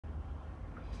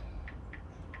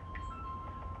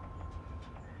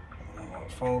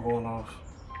Phone going off.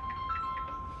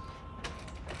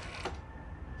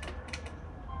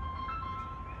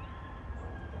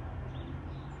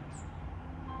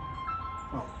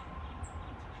 Oh.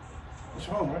 What's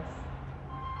your phone, right?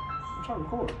 I'm trying to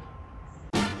record.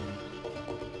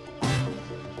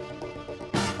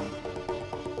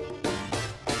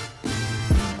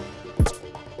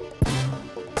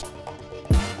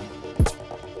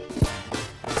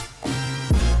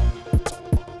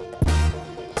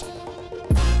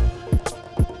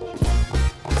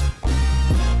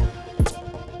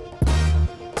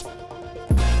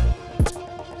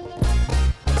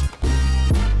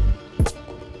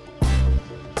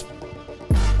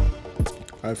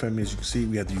 Alright family, as you can see,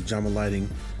 we have the Ujama lighting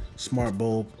smart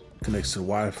bulb, connects to the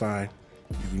Wi-Fi.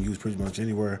 You can use pretty much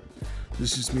anywhere.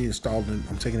 This is me installing.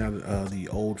 I'm taking out the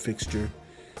old fixture,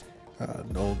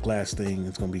 the old glass thing.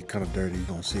 It's gonna be kind of dirty. You're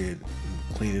gonna see it,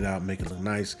 clean it out, make it look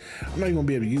nice. I'm not even gonna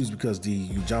be able to use it because the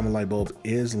Ujama light bulb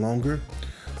is longer.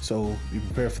 So be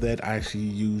prepared for that. I actually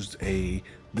used a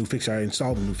new fixture. I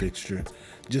installed a new fixture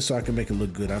just so I can make it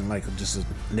look good. I don't like just a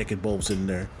naked bulb sitting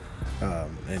there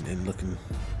and looking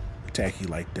tacky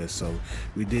like this. So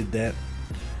we did that.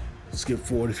 Skip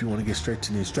forward if you want to get straight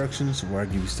to the instructions, where I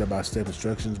give you step-by-step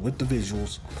instructions with the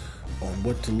visuals on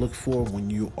what to look for when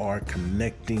you are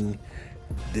connecting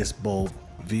this bulb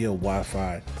via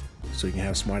Wi-Fi so you can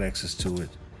have smart access to it.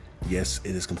 Yes,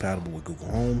 it is compatible with Google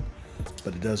Home,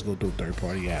 but it does go through a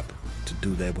third-party app to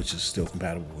do that, which is still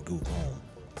compatible with Google Home.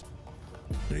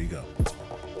 There you go.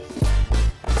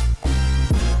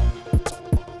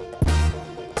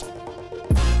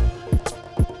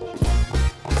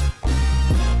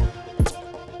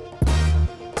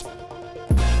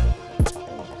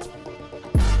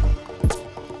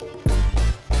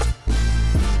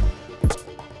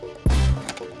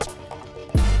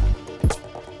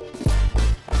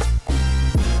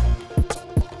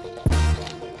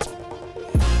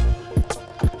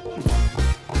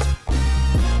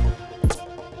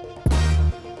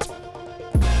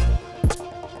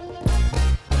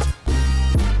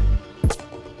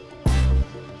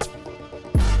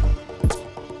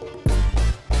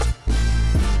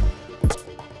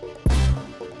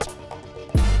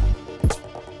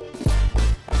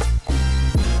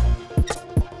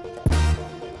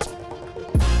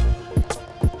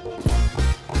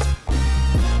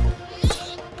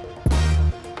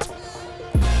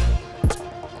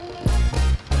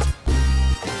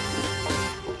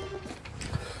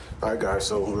 Alright guys,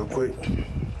 so real quick,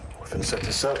 we're finna set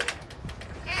this up.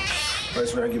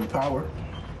 First we're gonna give it power.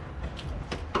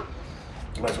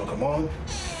 The light's gonna come on.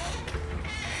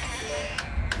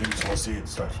 You just wanna see it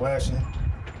start flashing.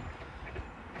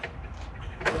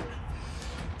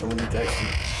 Then we need to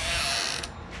actually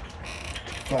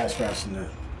flash faster than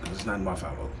that, because it's not in my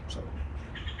 5 mode, so.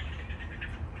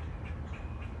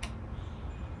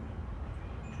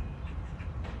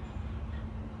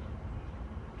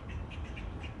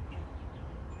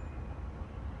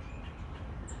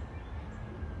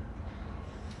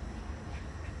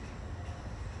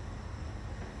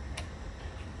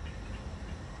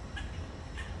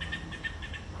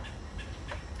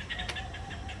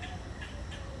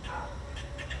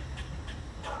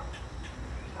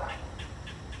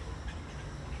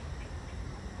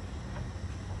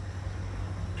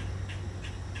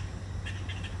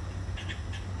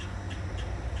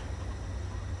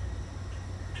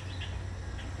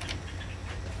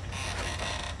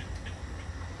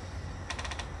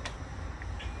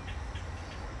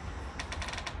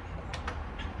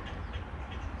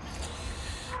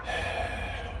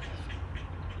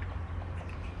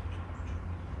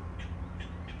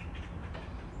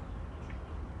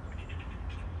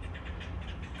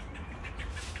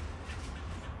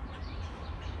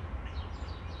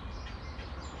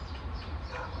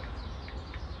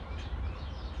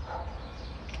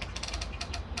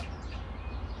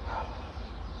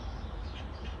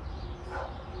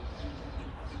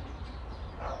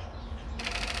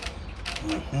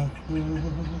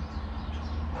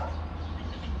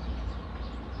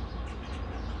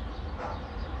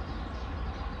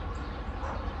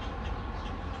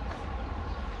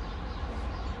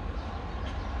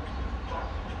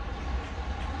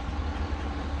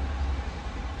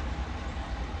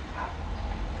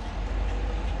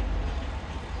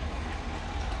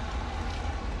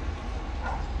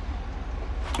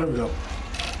 There we go.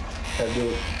 Gotta do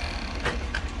it.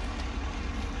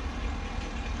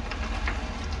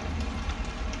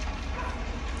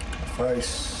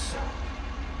 Device.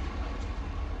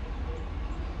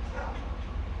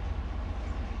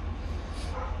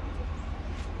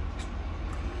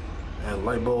 And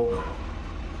light bulb.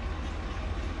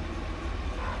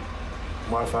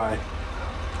 Wi-Fi.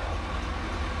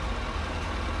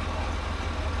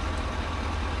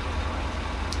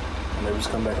 Neighbors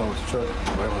come back home with the truck.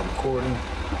 Right when I'm recording.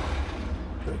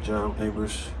 Great job,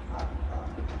 neighbors.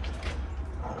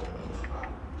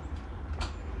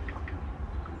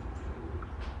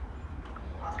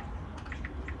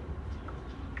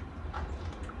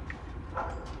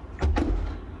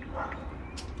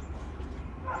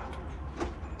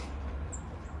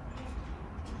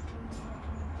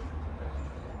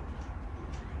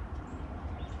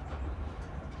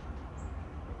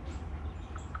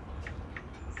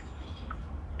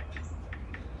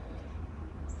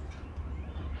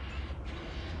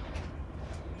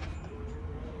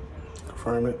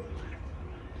 Confirm it.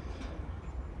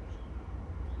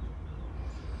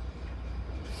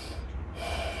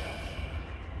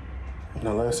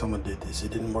 Now, last time I did this,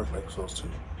 it didn't work like it was supposed to.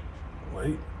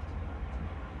 Wait.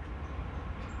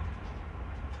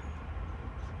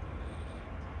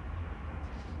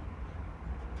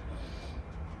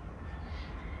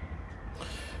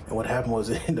 And what happened was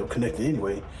it ended up connecting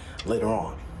anyway later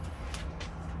on.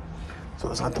 So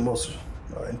it's not the most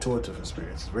intuitive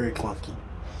experience. It's very clunky.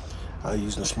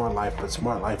 Using the Smart Life, but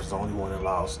Smart Life is the only one that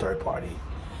allows third-party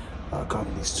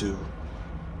companies to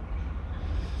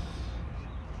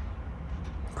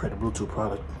create a Bluetooth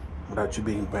product without you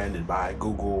being branded by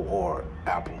Google or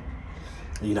Apple.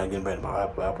 You're not getting branded by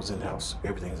Apple. Apple's in-house.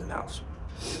 Everything's in-house.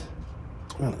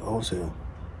 Really, wholesale.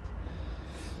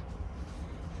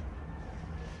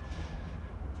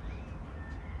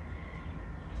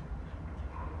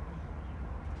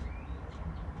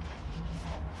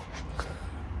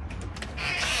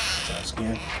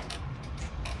 Scan.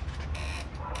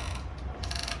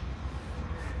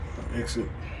 Exit.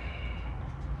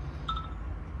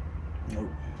 Nope.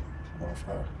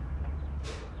 Wi-Fi.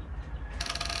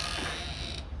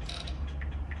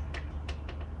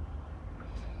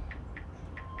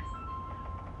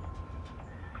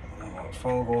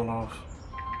 Phone going off.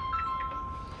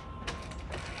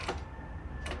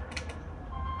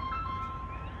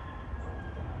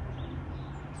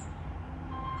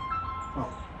 Oh.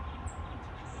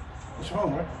 It's your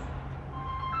phone, right?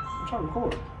 I'm trying to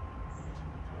record.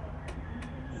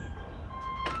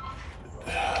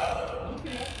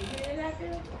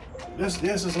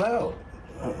 Yes, it's loud.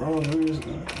 Wrong news.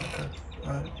 Okay.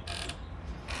 All right.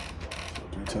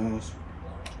 3 times.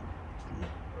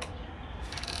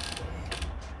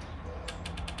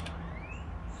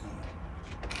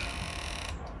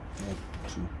 1,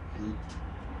 2, 3.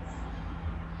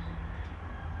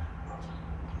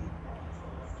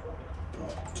 1,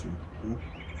 2, 3.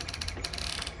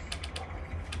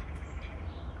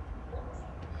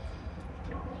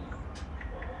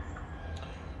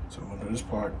 So I'm gonna do this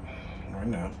part right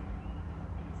now.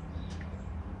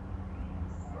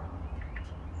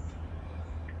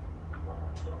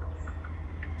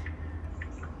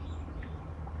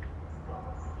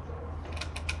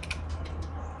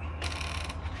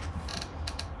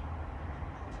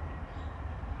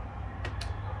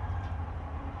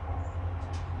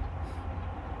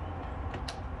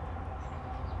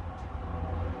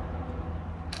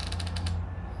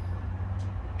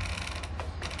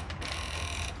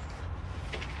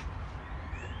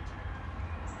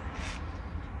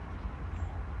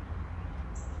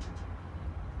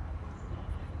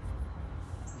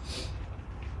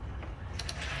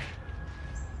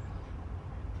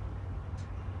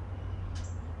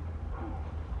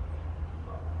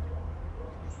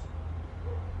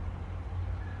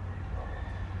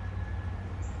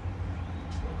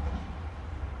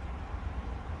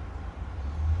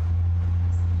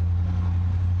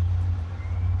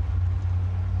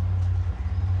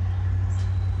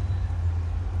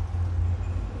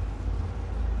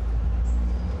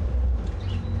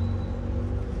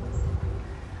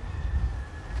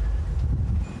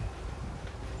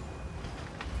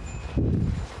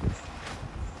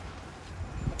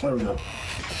 There we go.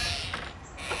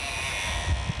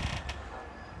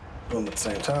 Doing them at the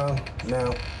same time.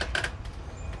 Now,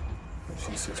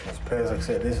 see 6 months past. Like I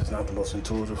said, this is not the most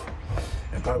intuitive.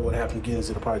 And probably what happened again is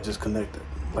it'll probably just connect it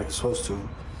like it's supposed to.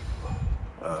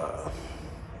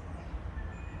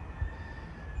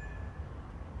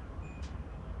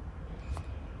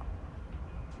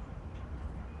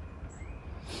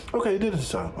 Okay, it did it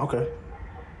this time. Okay.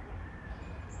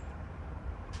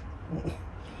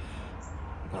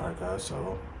 Alright guys,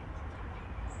 so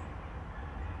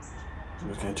you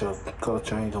just can't tell color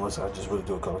change unless I just really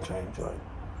do a color change like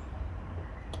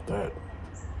that.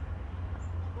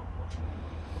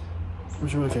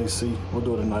 Which you really can't see. We'll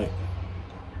do it at night.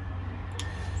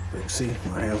 You can see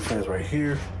my hand fans right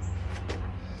here.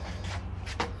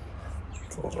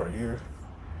 Phones right here.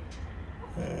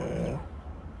 And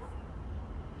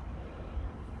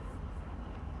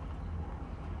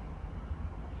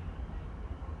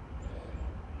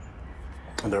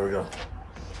there we go.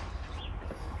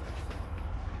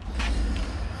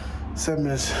 7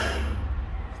 minutes,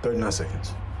 39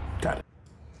 seconds. Got it.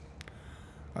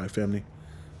 All right, family.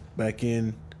 Back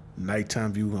in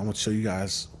nighttime view, I want to show you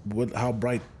guys how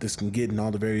bright this can get and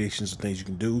all the variations of things you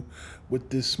can do with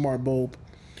this smart bulb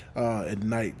at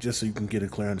night, just so you can get a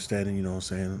clear understanding, you know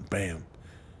what I'm saying? Bam.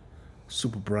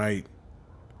 Super bright.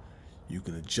 You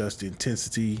can adjust the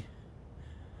intensity,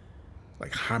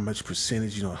 like how much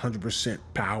percentage, you know, 100%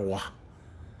 power.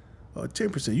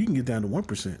 10%, you can get down to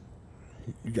 1%.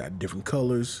 You got different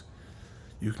colors.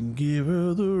 You can give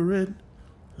her the red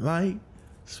light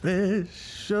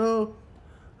special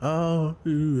all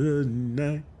through the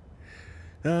night.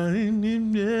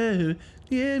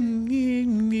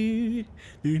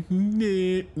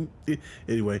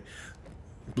 Anyway,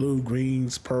 blue,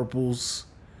 greens, purples.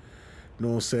 You know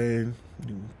what I'm saying?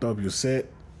 You throw up your set.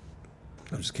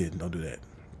 I'm just kidding. Don't do that.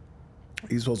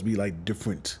 These supposed to be like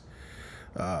different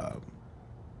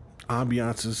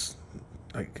ambiances.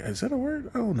 Like, is that a word?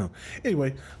 I don't know.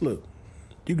 Anyway, look,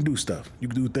 you can do stuff. You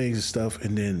can do things and stuff,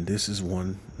 and then this is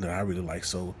one that I really like.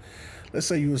 So let's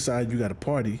say you inside, you got a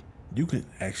party, you can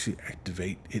actually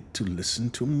activate it to listen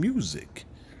to music.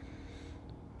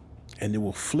 And it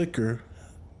will flicker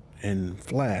and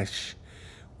flash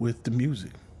with the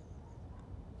music.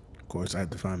 Of course, I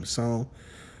have to find the song,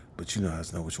 but you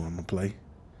guys know which one I'm gonna play.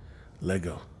 Let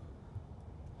go.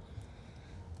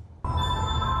 My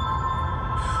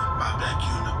black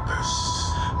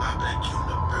universe, my black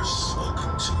universe,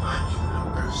 welcome to my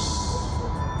universe.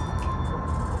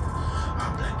 My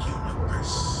black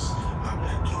universe, my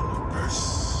black universe.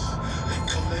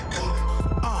 Let go.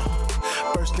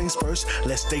 First things first,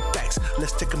 let's state facts.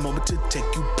 Let's take a moment to take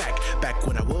you back. Back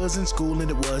when I was in school and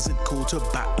it wasn't cool to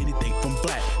buy anything from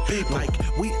black people. Like,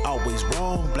 we always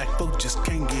wrong. Black folk just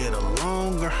can't get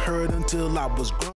along. I heard until I was grown.